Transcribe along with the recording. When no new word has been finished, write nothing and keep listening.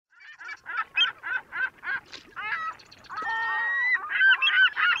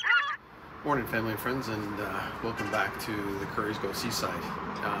Morning, family and friends, and welcome back to the Curry's Go Seaside.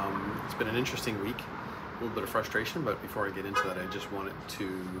 It's been an interesting week, a little bit of frustration, but before I get into that, I just wanted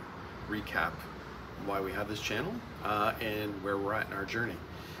to recap why we have this channel and where we're at in our journey.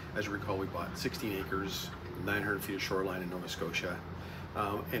 As you recall, we bought 16 acres, 900 feet of shoreline in Nova Scotia.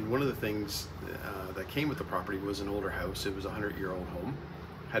 And one of the things that came with the property was an older house. It was a 100-year-old home,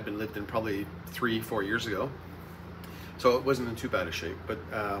 had been lived in probably 3-4 years ago. So it wasn't in too bad a shape, but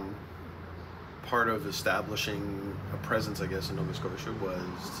part of establishing a presence, I guess, in Nova Scotia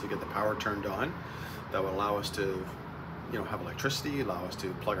was to get the power turned on. That would allow us to, have electricity, allow us to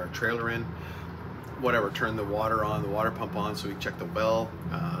plug our trailer in, whatever, turn the water on, the water pump on, so we can check the well.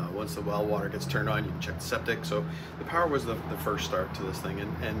 Once the well water gets turned on, you can check the septic. So the power was the first start to this thing,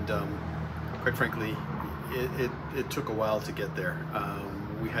 and quite frankly, it took a while to get there.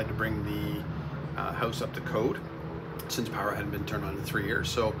 We had to bring the house up to code since power hadn't been turned on in 3 years.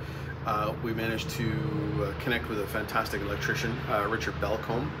 So we managed to connect with a fantastic electrician, Richard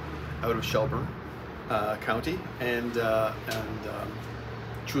Belcombe, out of Shelburne County, and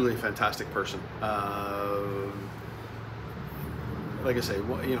truly a fantastic person. Like I say,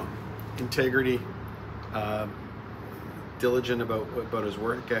 integrity, diligent about his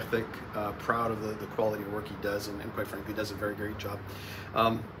work ethic, proud of the quality of work he does, and quite frankly does a very great job.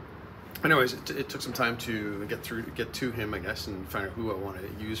 Anyways, it took some time to get to him, I guess, and find out who I want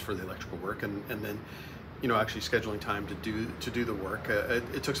to use for the electrical work, and then, actually scheduling time to do the work.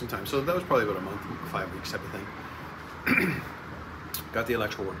 It took some time, so that was probably about a month, 5 weeks type of thing. Got the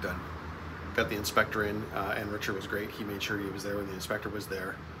electrical work done, got the inspector in, and Richard was great. He made sure he was there when the inspector was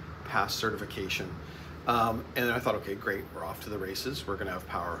there, passed certification, and then I thought, okay, great, we're off to the races. We're going to have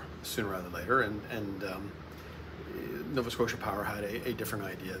power sooner rather than later, and Nova Scotia Power had a different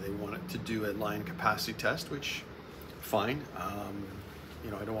idea. They wanted to do a line capacity test, which, fine.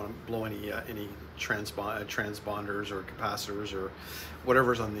 I don't want to blow any transponders or capacitors or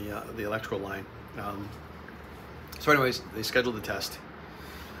whatever's on the electrical line. So anyways, they scheduled the test.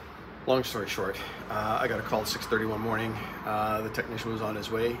 Long story short, I got a call at 6:30 one morning. The technician was on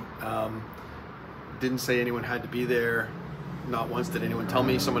his way. Didn't say anyone had to be there. Not once did anyone tell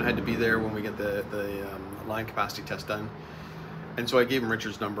me someone had to be there when we get the line capacity test done. And so I gave him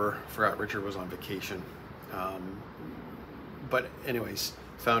Richard's number, forgot Richard was on vacation. But anyways,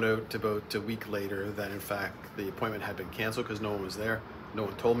 found out about a week later that in fact the appointment had been canceled because no one was there. No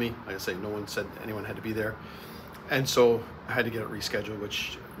one told me. Like I say, no one said anyone had to be there. And so I had to get it rescheduled,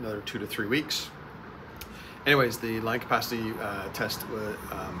 which another 2 to 3 weeks. Anyways, the line capacity test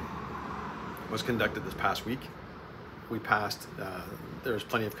was conducted this past week. We passed. There was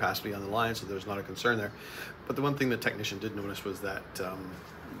plenty of capacity on the line, so there's not a concern there. But the one thing the technician did notice was that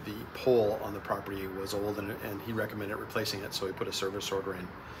the pole on the property was old, and he recommended replacing it, so he put a service order in.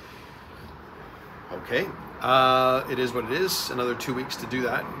 Okay, it is what it is. Another 2 weeks to do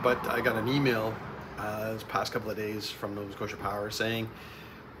that, but I got an email this past couple of days from Nova Scotia Power saying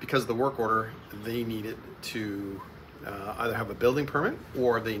because of the work order, they needed to either have a building permit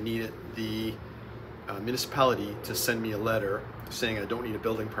or they needed the municipality to send me a letter saying I don't need a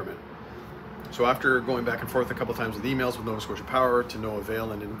building permit. So after going back and forth a couple times with emails with Nova Scotia Power to no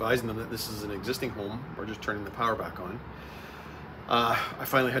avail and advising them that this is an existing home, we're just turning the power back on, I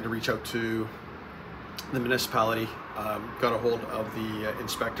finally had to reach out to the municipality, got a hold of the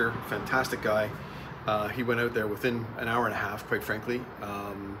inspector, fantastic guy. He went out there within an hour and a half, quite frankly,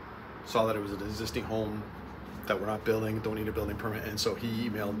 saw that it was an existing home that we're not building, don't need a building permit, and so he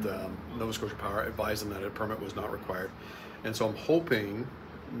emailed Nova Scotia Power, advised them that a permit was not required. And so I'm hoping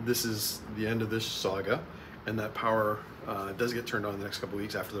this is the end of this saga and that power does get turned on in the next couple of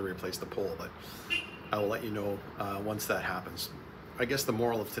weeks after they replace the pole, but I will let you know once that happens. I guess the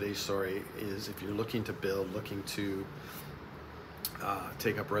moral of today's story is if you're looking to build, looking to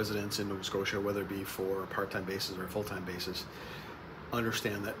take up residence in Nova Scotia, whether it be for a part-time basis or a full-time basis,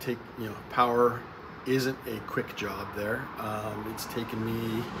 understand that power isn't a quick job there. It's taken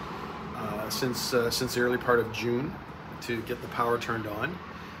me since the early part of June to get the power turned on,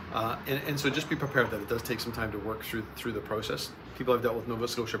 and so just be prepared that it does take some time to work through the process. People I've dealt with Nova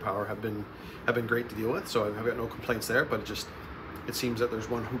Scotia Power have been great to deal with, so I've got no complaints there. But it seems that there's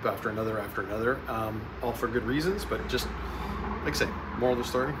one hoop after another, all for good reasons. But just like I say, moral of the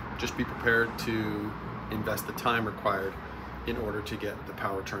story: just be prepared to invest the time required in order to get the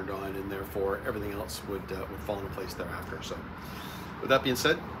power turned on, and therefore everything else would fall into place thereafter. So with that being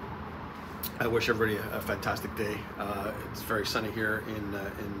said, I wish everybody a fantastic day. It's very sunny here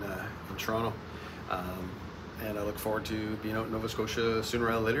in Toronto, and I look forward to being out in Nova Scotia sooner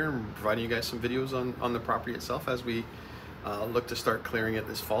rather than later and providing you guys some videos on the property itself as we look to start clearing it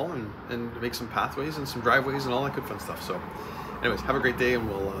this fall and make some pathways and some driveways and all that good fun stuff. So anyways, have a great day, and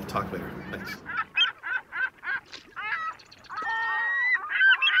we'll talk later. Thanks.